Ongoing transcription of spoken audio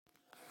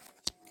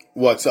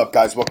What's up,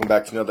 guys? Welcome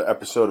back to another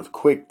episode of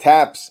Quick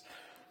Taps.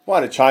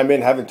 Want to chime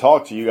in. Haven't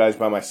talked to you guys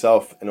by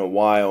myself in a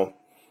while,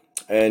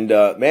 and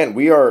man,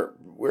 we're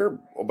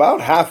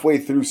about halfway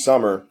through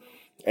summer,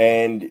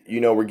 and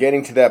we're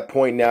getting to that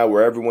point now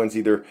where everyone's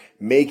either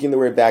making their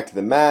way back to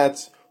the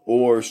mats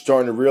or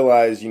starting to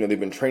realize they've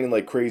been training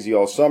like crazy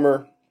all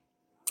summer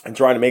and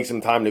trying to make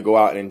some time to go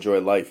out and enjoy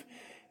life.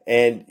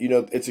 And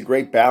it's a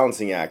great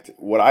balancing act.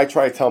 What I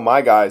try to tell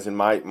my guys and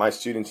my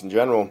students in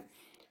general,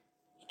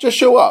 just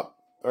show up.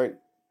 All right.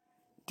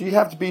 Do you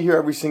have to be here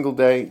every single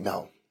day?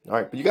 No. All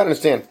right. But you got to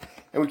understand,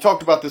 and we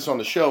talked about this on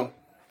the show,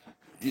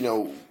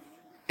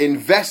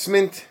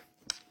 investment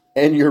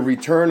and your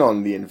return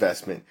on the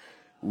investment.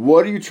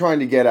 What are you trying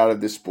to get out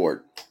of this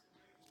sport?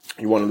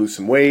 You want to lose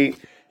some weight.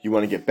 You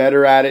want to get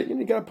better at it.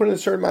 You got to put in a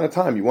certain amount of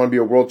time. You want to be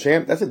a world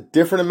champ. That's a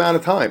different amount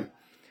of time.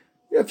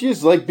 If you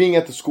just like being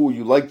at the school,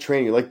 you like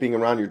training, you like being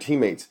around your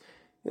teammates,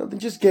 then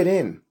just get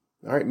in.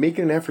 All right. Make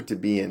an effort to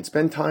be in.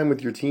 Spend time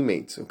with your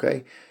teammates.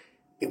 Okay.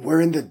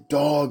 We're in the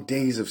dog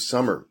days of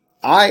summer.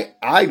 I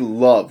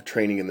love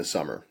training in the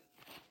summer.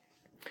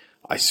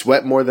 I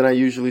sweat more than I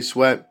usually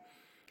sweat.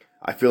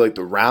 I feel like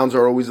the rounds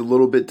are always a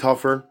little bit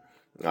tougher,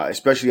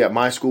 especially at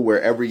my school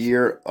where every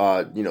year,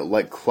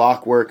 like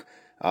clockwork,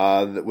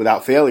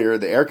 without failure,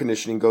 the air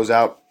conditioning goes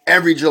out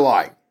every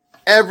July,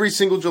 every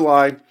single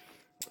July.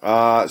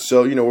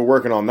 So we're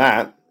working on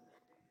that.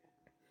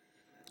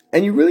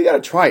 And you really got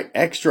to try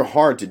extra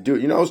hard to do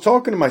it. I was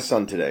talking to my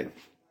son today.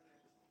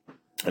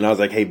 And I was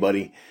like, hey,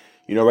 buddy,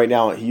 right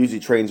now he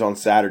usually trains on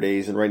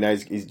Saturdays. And right now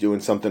he's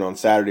doing something on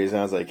Saturdays. And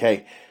I was like,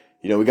 hey,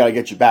 we got to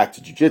get you back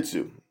to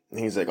jiu-jitsu. And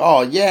he's like,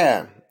 oh,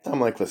 yeah. I'm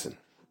like, listen,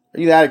 are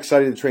you that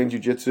excited to train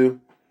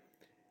jiu-jitsu?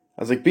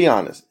 I was like, be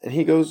honest. And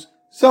he goes,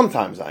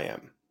 sometimes I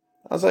am.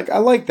 I was like, I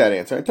like that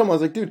answer. I told him, I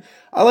was like, dude,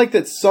 I like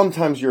that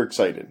sometimes you're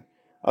excited.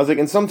 I was like,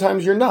 and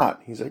sometimes you're not.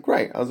 He's like,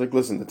 right. I was like,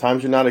 listen, the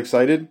times you're not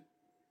excited,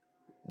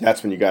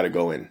 that's when you got to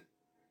go in.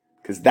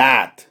 Because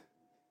that's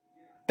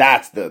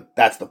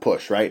the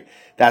push, right?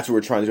 That's what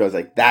we're trying to do. I was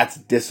like, that's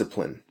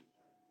discipline.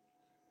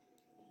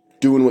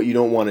 Doing what you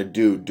don't want to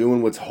do.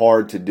 Doing what's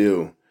hard to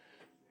do.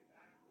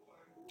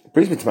 It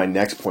brings me to my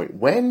next point.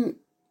 When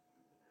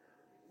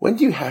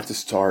do you have to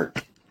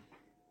start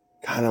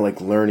kind of like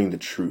learning the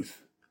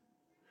truth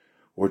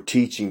or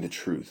teaching the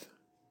truth,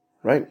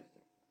 right?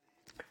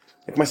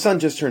 Like my son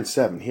just turned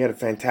 7. He had a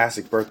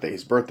fantastic birthday.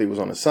 His birthday was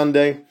on a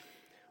Sunday.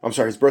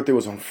 His birthday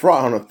was on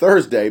a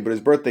Thursday, but his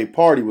birthday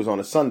party was on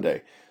a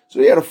Sunday. So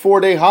he had a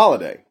 4-day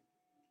holiday.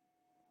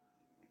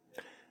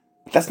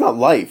 But that's not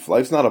life.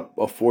 Life's not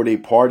a 4-day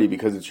party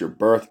because it's your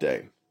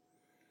birthday.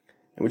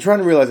 And we're trying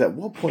to realize at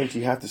what point do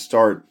you have to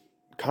start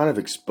kind of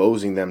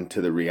exposing them to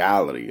the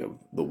reality of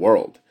the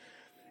world.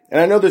 And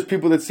I know there's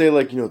people that say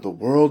the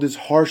world is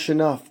harsh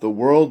enough. The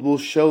world will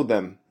show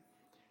them.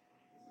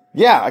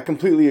 Yeah, I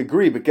completely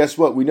agree. But guess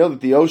what? We know that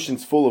the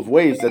ocean's full of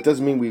waves. That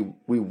doesn't mean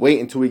we wait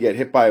until we get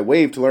hit by a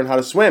wave to learn how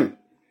to swim.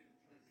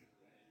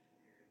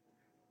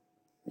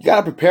 You got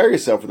to prepare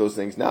yourself for those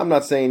things. Now, I'm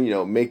not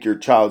saying, make your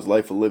child's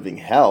life a living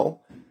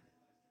hell.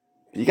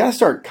 But you got to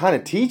start kind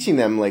of teaching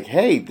them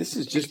hey, this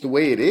is just the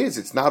way it is.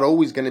 It's not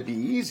always going to be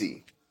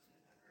easy.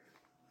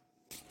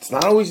 It's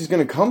not always just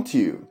going to come to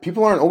you.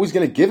 People aren't always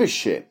going to give a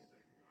shit.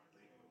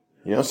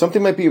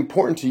 Something might be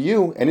important to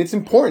you, and it's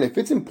important. If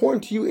it's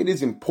important to you, it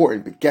is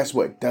important. But guess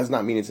what? It does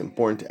not mean it's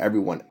important to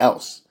everyone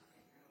else.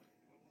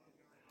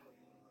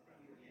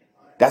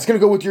 That's going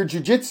to go with your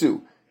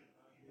jiu-jitsu.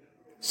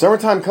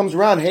 Summertime comes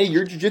around, hey,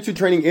 your jiu-jitsu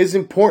training is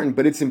important,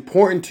 but it's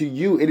important to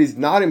you. It is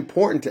not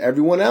important to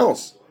everyone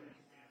else.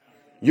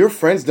 Your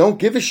friends don't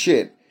give a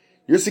shit.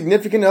 Your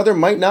significant other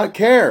might not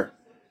care.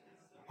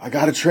 I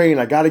got to train.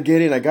 I got to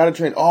get in. I got to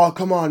train. Oh,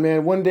 come on,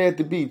 man. One day at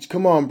the beach.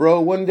 Come on, bro.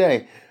 One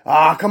day.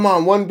 Come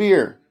on. One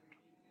beer.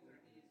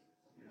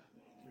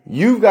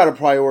 You've got to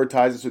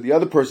prioritize it so the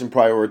other person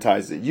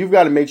prioritizes it. You've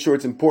got to make sure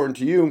it's important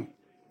to you.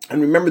 And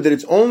remember that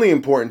it's only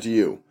important to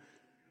you.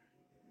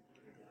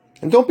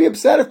 And don't be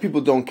upset if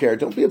people don't care.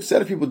 Don't be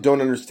upset if people don't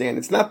understand.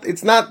 It's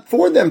not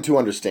for them to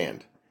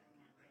understand.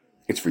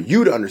 It's for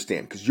you to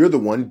understand because you're the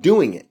one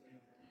doing it.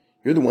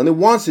 You're the one that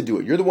wants to do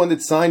it. You're the one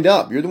that signed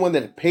up. You're the one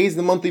that pays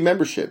the monthly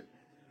membership.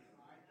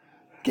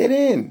 Get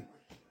in.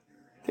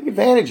 Take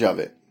advantage of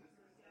it.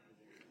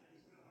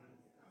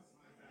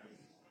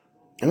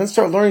 And then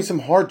start learning some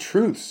hard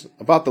truths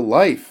about the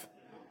life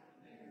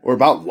or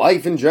about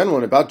life in general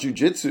and about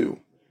jiu-jitsu.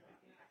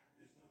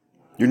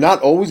 You're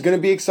not always going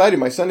to be excited.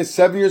 My son is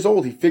 7 years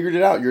old. He figured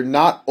it out. You're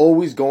not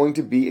always going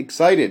to be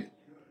excited.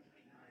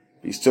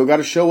 You still got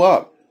to show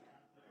up.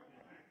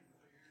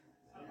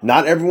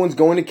 Not everyone's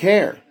going to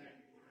care.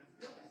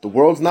 The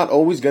world's not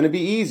always going to be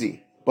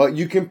easy, but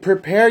you can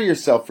prepare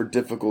yourself for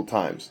difficult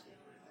times.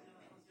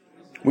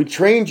 We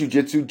train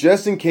jiu-jitsu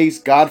just in case,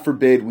 God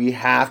forbid, we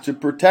have to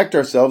protect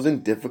ourselves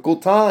in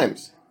difficult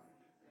times.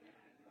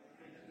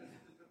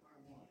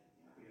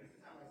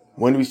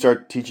 When do we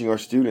start teaching our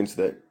students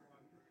that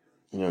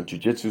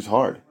jiu-jitsu is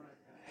hard?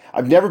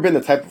 I've never been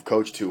the type of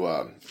coach to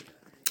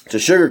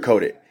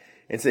sugarcoat it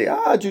and say,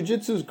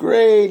 jiu-jitsu's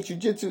great.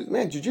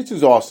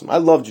 Jiu-jitsu's awesome. I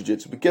love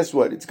jiu-jitsu. But guess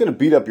what? It's going to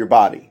beat up your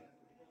body.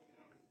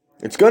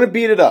 It's going to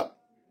beat it up.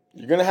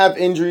 You're going to have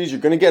injuries.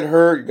 You're going to get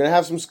hurt. You're going to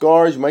have some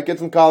scars. You might get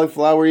some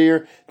cauliflower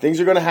ear. Things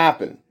are going to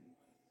happen.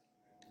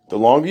 The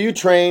longer you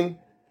train,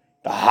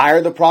 the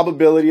higher the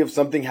probability of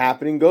something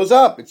happening goes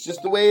up. It's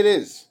just the way it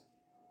is.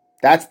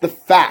 That's the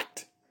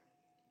fact.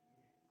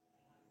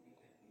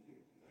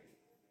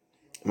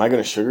 Am I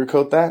going to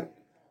sugarcoat that?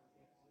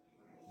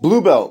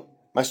 Blue belt.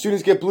 My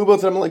students get blue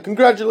belts and I'm like,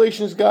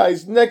 congratulations,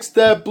 guys. Next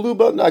step, blue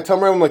belt. No, I tell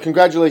them right, I'm like,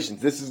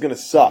 congratulations. This is going to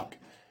suck.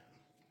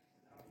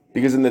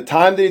 Because in the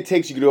time that it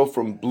takes you to go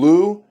from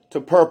blue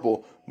to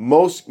purple,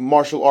 most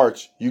martial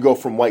arts, you go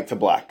from white to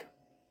black.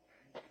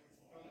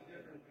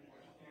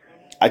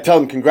 I tell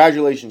them,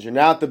 congratulations, you're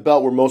now at the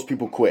belt where most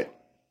people quit.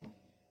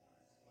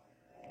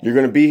 You're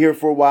going to be here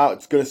for a while.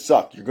 It's going to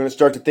suck. You're going to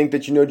start to think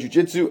that you know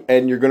jiu-jitsu,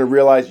 and you're going to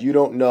realize you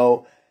don't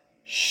know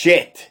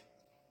shit.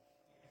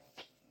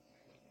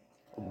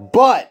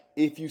 But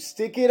if you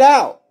stick it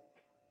out,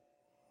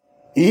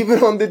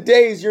 even on the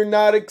days you're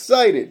not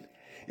excited,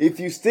 if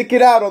you stick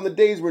it out on the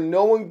days where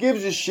no one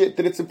gives a shit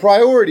that it's a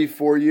priority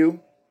for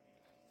you,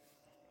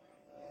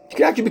 you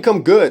can actually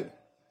become good.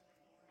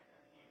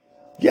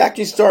 You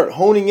actually start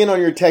honing in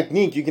on your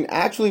technique. You can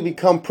actually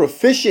become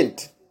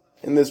proficient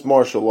in this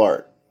martial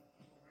art.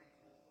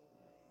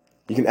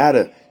 You can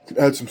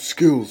add some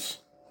skills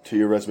to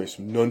your resume.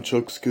 Some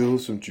nunchuck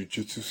skills, some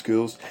jiu-jitsu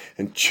skills.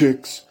 And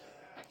chicks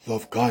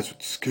love guys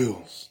with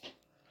skills.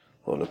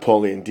 Well,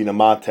 Napoleon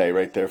Dynamite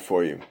right there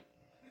for you.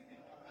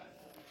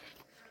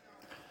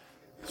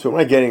 So what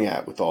am I getting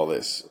at with all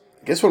this?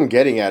 I guess what I'm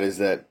getting at is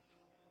that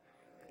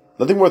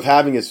nothing worth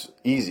having is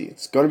easy.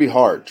 It's going to be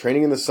hard.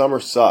 Training in the summer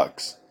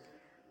sucks.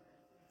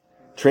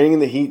 Training in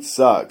the heat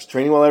sucks.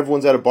 Training while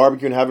everyone's at a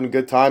barbecue and having a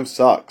good time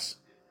sucks.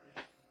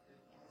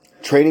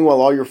 Training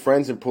while all your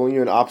friends are pulling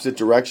you in opposite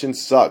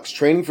directions sucks.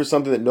 Training for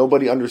something that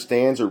nobody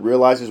understands or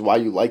realizes why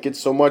you like it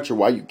so much or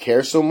why you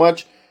care so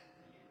much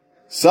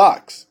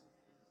sucks.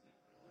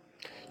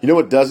 You know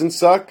what doesn't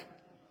suck?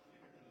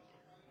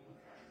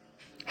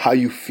 How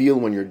you feel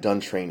when you're done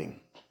training.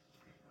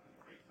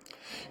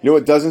 You know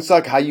what doesn't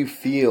suck? How you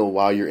feel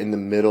while you're in the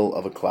middle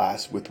of a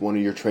class with one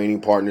of your training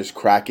partners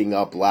cracking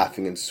up,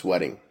 laughing, and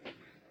sweating.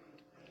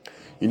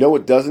 You know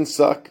what doesn't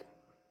suck?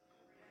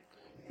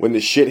 When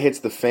the shit hits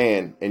the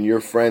fan and your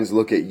friends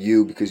look at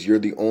you because you're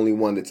the only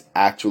one that's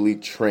actually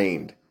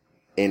trained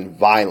in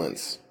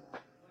violence.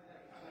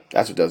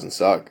 That's what doesn't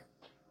suck.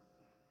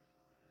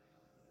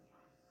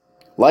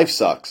 Life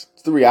sucks.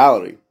 It's the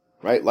reality,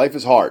 right? Life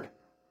is hard.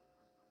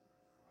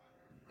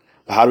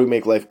 But how do we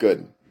make life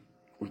good?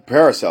 We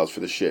prepare ourselves for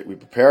the shit. We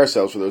prepare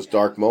ourselves for those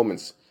dark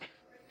moments.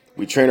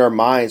 We train our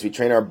minds, we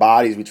train our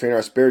bodies, we train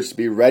our spirits to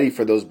be ready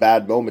for those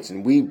bad moments.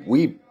 And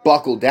we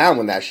buckle down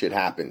when that shit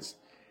happens.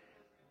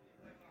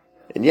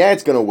 And yeah,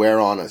 it's going to wear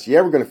on us.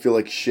 Yeah, we're going to feel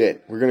like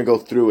shit. We're going to go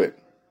through it.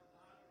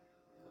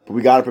 But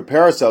we got to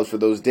prepare ourselves for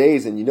those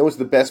days. And you know what's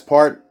the best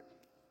part?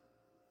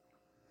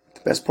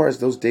 The best part is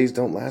those days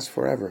don't last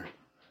forever.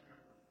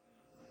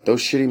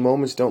 Those shitty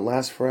moments don't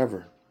last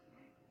forever.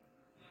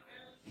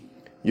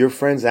 Your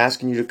friends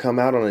asking you to come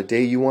out on a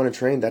day you want to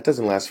train, that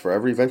doesn't last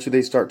forever. Eventually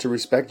they start to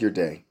respect your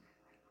day.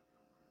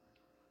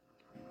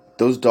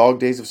 Those dog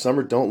days of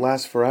summer don't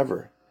last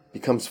forever. It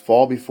becomes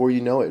fall before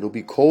you know it. It'll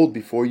be cold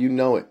before you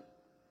know it.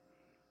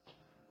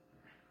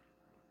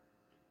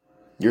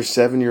 Your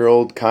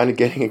 7-year-old kind of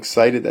getting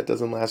excited, that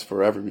doesn't last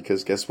forever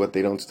because guess what?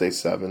 They don't stay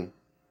 7.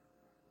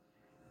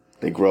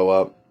 They grow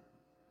up.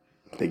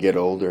 They get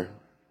older.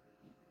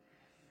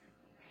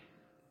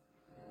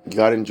 You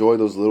got to enjoy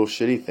those little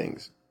shitty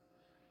things.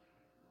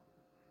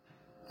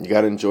 You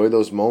got to enjoy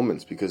those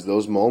moments because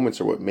those moments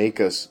are what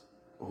make us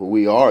who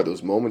we are.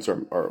 Those moments are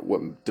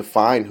what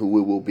define who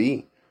we will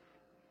be.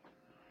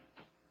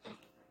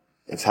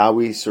 It's how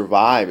we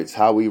survive. It's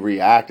how we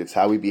react. It's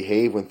how we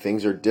behave when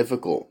things are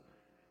difficult.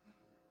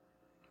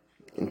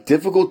 And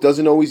difficult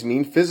doesn't always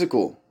mean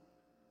physical.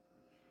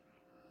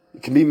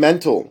 It can be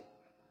mental.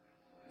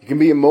 It can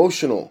be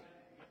emotional.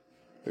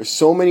 There's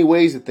so many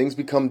ways that things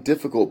become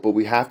difficult, but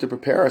we have to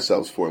prepare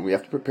ourselves for it. We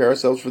have to prepare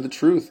ourselves for the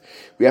truth.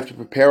 We have to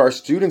prepare our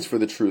students for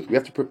the truth. We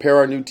have to prepare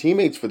our new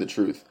teammates for the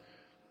truth.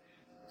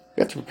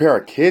 We have to prepare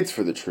our kids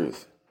for the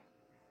truth.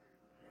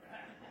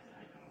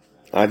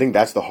 And I think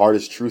that's the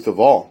hardest truth of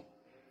all.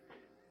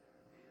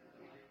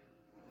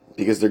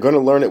 Because they're going to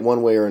learn it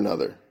one way or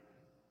another.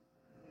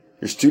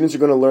 Your students are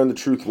going to learn the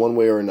truth one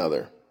way or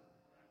another.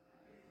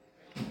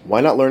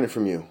 Why not learn it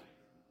from you?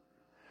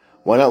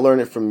 Why not learn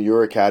it from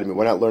your academy?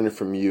 Why not learn it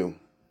from you?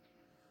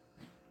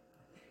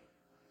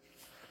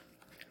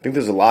 I think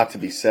there's a lot to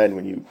be said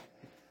when you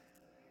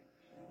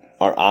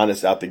are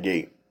honest out the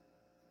gate.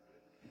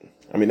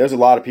 I mean, there's a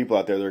lot of people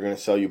out there that are going to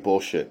sell you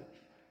bullshit.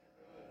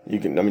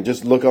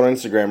 Just look on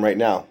Instagram right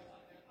now.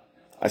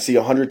 I see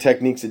 100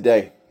 techniques a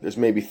day. There's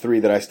maybe 3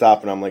 that I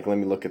stop and I'm like, let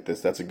me look at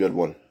this. That's a good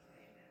one.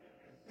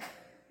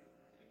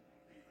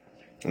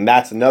 And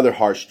that's another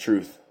harsh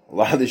truth. A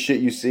lot of the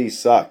shit you see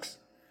sucks.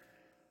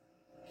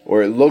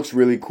 Or it looks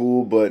really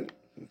cool, but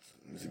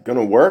Is it going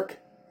to work?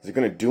 Is it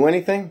going to do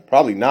anything?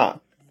 Probably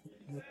not.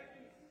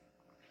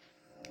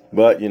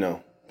 But,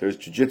 there's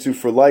jiu-jitsu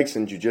for likes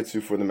and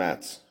jiu-jitsu for the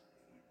mats.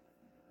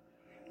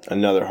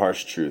 Another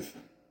harsh truth.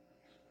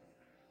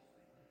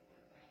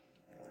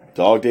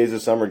 Dog days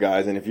of summer,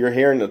 guys. And if you're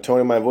hearing the tone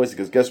of my voice,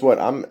 because guess what?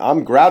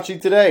 I'm grouchy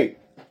today.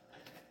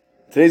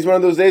 Today's one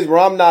of those days where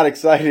I'm not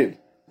excited.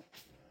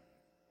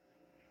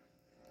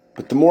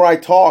 But the more I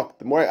talk,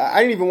 the more I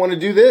didn't even want to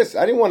do this.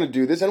 I didn't want to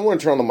do this. I didn't want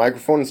to turn on the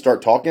microphone and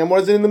start talking. I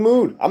wasn't in the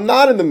mood. I'm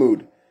not in the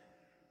mood.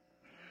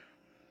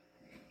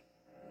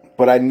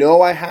 But I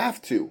know I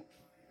have to.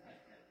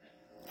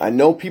 I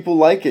know people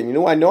like it.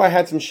 I know I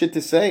had some shit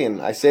to say,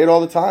 and I say it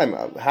all the time.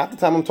 Half the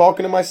time I'm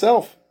talking to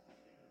myself.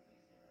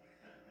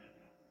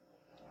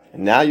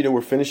 And now,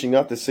 we're finishing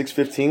up the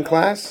 6:15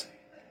 class.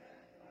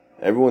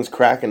 Everyone's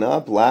cracking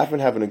up, laughing,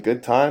 having a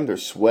good time. They're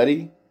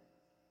sweaty.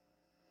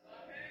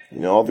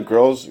 All the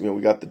girls,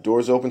 we got the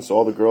doors open, so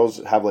all the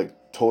girls have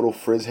like total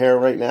frizz hair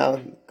right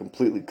now.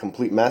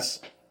 Complete mess.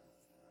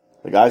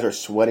 The guys are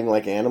sweating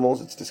like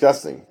animals. It's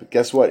disgusting. But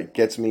guess what? It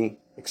gets me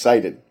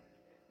excited.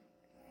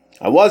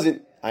 I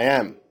wasn't. I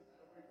am.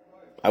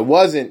 I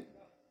wasn't.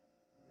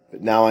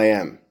 But now I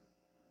am.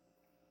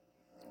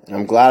 And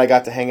I'm glad I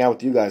got to hang out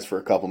with you guys for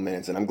a couple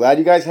minutes. And I'm glad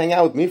you guys hang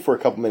out with me for a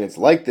couple minutes.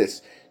 Like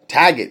this.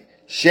 Tag it.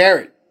 Share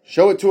it.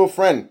 Show it to a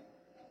friend.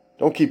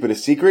 Don't keep it a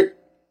secret.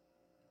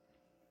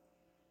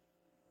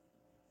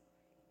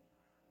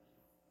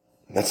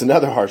 That's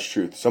another harsh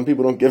truth. Some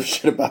people don't give a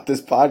shit about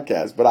this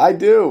podcast, but I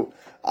do.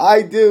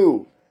 I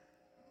do.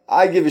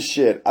 I give a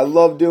shit. I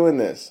love doing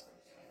this,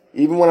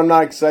 even when I'm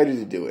not excited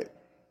to do it.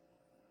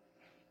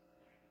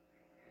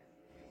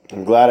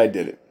 I'm glad I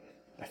did it.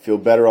 I feel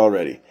better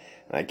already.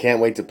 And I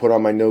can't wait to put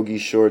on my no-gi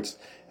shorts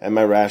and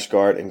my rash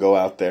guard and go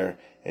out there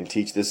and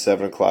teach this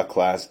 7 o'clock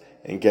class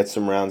and get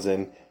some rounds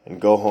in and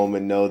go home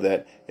and know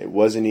that it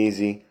wasn't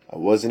easy. I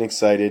wasn't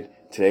excited.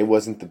 Today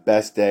wasn't the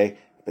best day,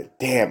 but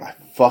damn, I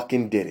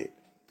fucking did it.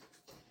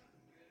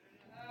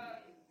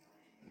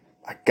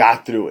 I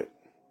got through it.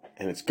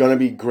 And it's going to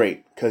be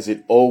great because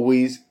it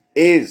always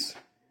is.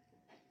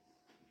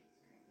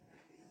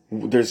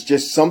 There's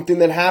just something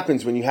that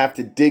happens when you have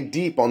to dig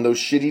deep on those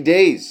shitty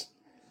days.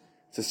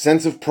 It's a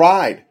sense of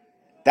pride.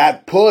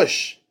 That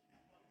push.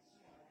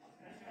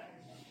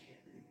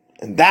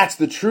 And that's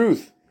the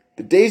truth.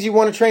 The days you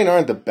want to train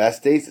aren't the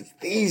best days. It's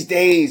these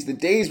days. The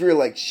days where you're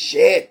like,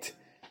 shit,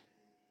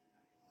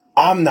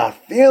 I'm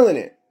not feeling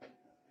it.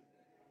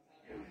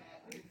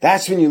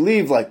 That's when you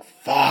leave like,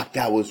 fuck,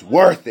 that was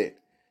worth it.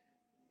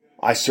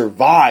 I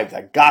survived.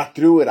 I got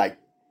through it. I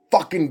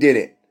fucking did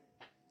it.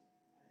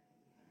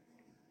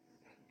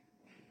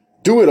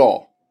 Do it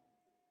all.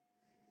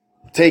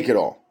 Take it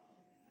all.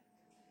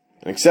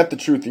 And accept the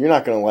truth that you're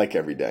not going to like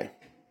every day.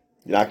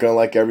 You're not going to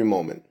like every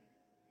moment.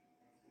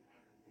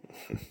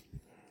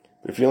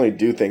 But if you only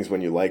do things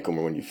when you like them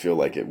or when you feel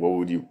like it, what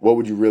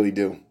would you really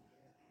do?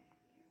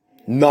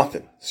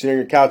 Nothing. Sitting on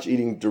your couch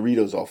eating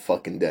Doritos all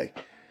fucking day.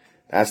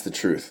 That's the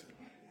truth.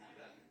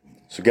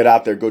 So get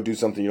out there, go do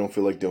something you don't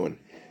feel like doing.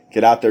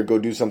 Get out there, go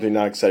do something you're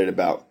not excited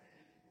about.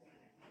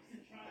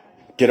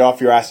 Get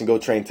off your ass and go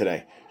train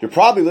today. You're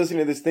probably listening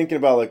to this thinking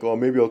about like, oh,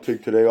 maybe I'll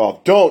take today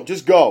off. Don't.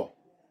 Just go.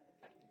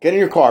 Get in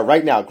your car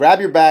right now. Grab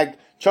your bag.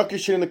 Chuck your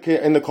shit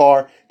in the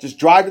car. Just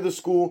drive to the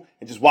school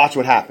and just watch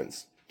what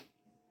happens.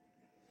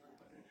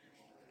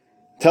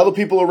 Tell the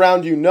people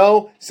around you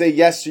no. Say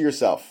yes to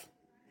yourself.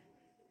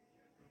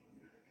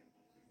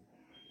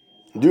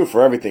 Do it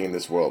for everything in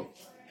this world.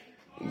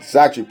 It's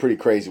actually pretty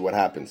crazy what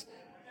happens.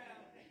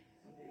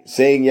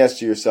 Saying yes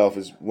to yourself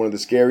is one of the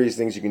scariest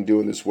things you can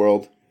do in this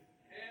world.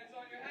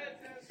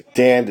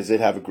 Damn, does it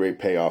have a great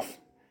payoff.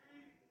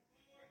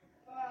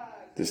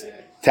 This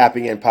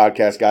Tapping In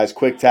podcast, guys.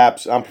 Quick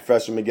taps. I'm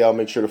Professor Miguel.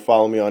 Make sure to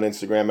follow me on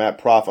Instagram at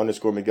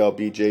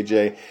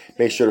prof_MiguelBJJ.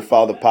 Make sure to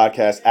follow the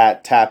podcast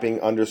at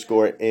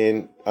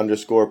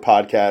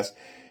tapping_in_podcast.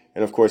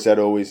 And of course, as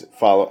always,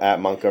 follow at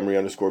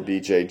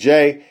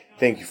Montgomery_BJJ.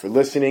 Thank you for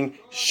listening.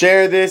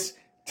 Share this.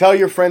 Tell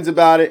your friends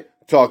about it.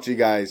 Talk to you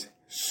guys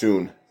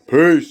soon.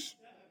 Peace.